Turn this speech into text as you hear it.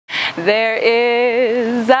There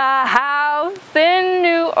is a house in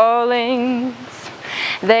New Orleans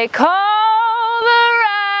they call the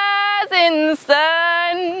rising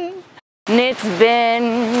sun, and it's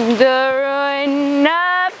been the ruin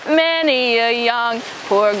of many a young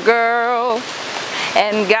poor girl,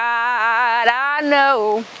 and God, I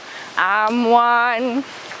know I'm one.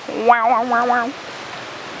 Wow, wow, wow, wow.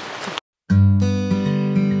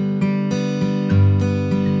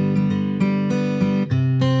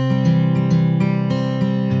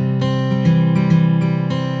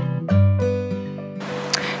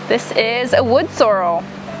 This is a wood sorrel.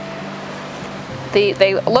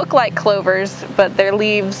 They look like clovers, but their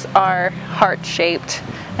leaves are heart-shaped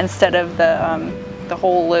instead of the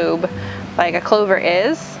whole lobe like a clover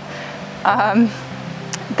is.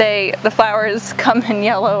 The flowers come in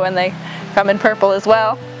yellow and they come in purple as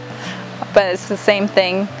well, but it's the same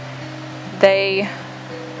thing. They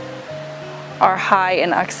are high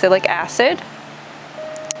in oxalic acid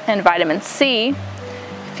and vitamin C.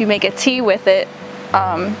 If you make a tea with it,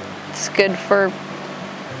 it's good for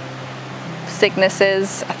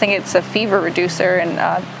sicknesses. I think it's a fever reducer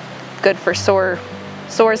and good for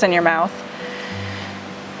sores in your mouth.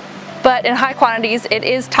 But in high quantities, it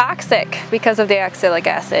is toxic because of the oxalic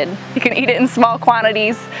acid. You can eat it in small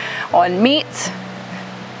quantities on meat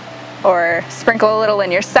or sprinkle a little in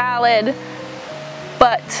your salad,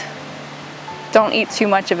 but don't eat too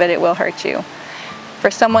much of it, it will hurt you. For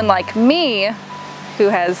someone like me, who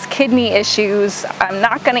has kidney issues, I'm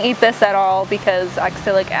not going to eat this at all because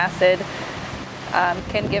oxalic acid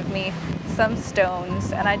can give me some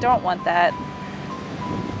stones, and I don't want that.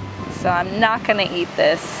 So I'm not going to eat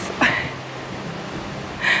this.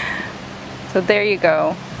 So there you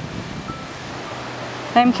go.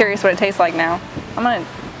 I'm curious what it tastes like now. I'm going to...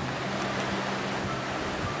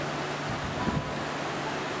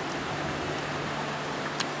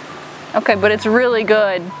 Okay, but it's really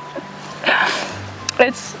good.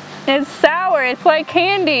 It's sour, it's like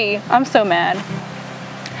candy. I'm so mad.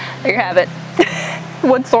 There you have it.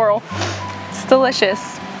 Wood sorrel. It's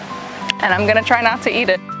delicious. And I'm gonna try not to eat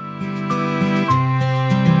it.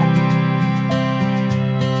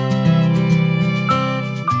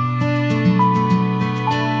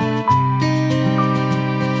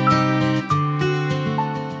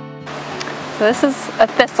 So this is a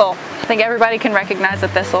thistle. I think everybody can recognize a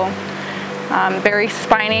thistle. Very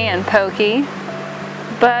spiny and pokey,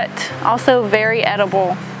 but also very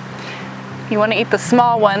edible. You want to eat the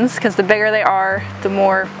small ones because the bigger they are, the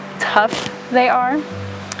more tough they are.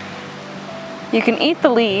 You can eat the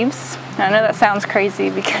leaves. I know that sounds crazy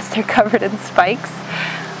because they're covered in spikes,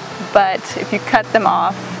 but if you cut them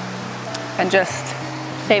off and just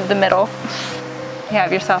save the middle, you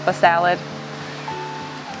have yourself a salad.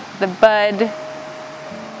 The bud,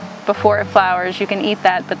 before it flowers, you can eat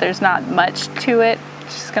that, but there's not much to it.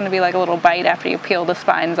 It's just going to be like a little bite after you peel the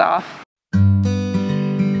spines off.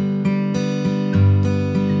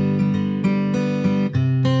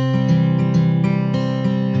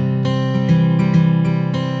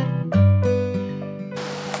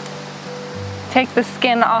 Take the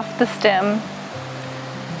skin off the stem,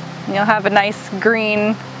 and you'll have a nice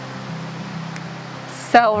green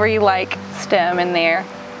celery-like stem in there.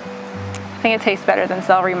 I think it tastes better than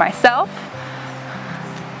celery myself.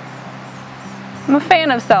 I'm a fan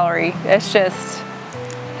of celery. It's just,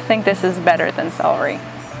 I think this is better than celery.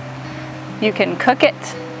 You can cook it.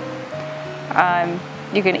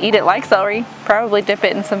 You can eat it like celery. Probably dip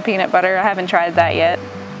it in some peanut butter. I haven't tried that yet.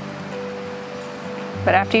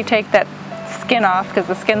 But after you take that skin off, because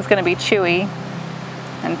the skin's going to be chewy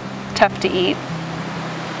and tough to eat,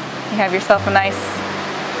 you have yourself a nice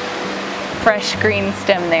fresh green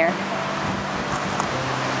stem there.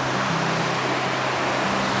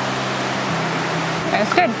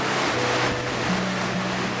 That's good.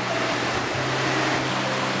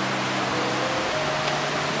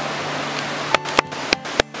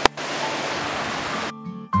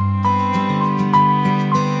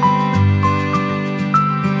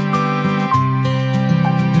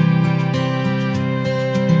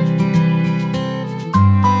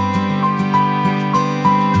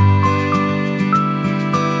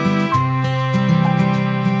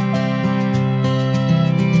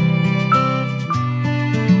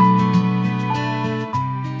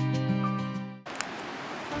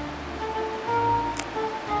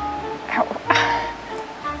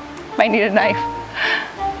 Might need a knife.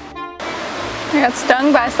 I got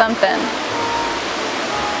stung by something.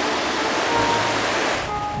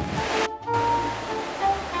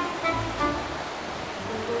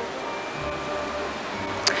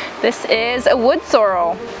 This is a wood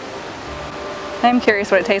sorrel. I'm curious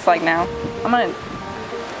what it tastes like now. I'm gonna...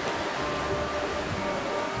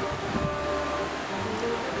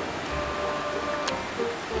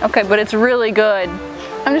 Okay, but it's really good.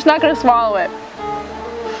 I'm just not gonna swallow it.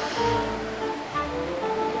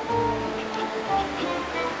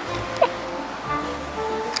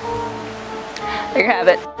 There you have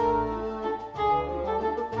it.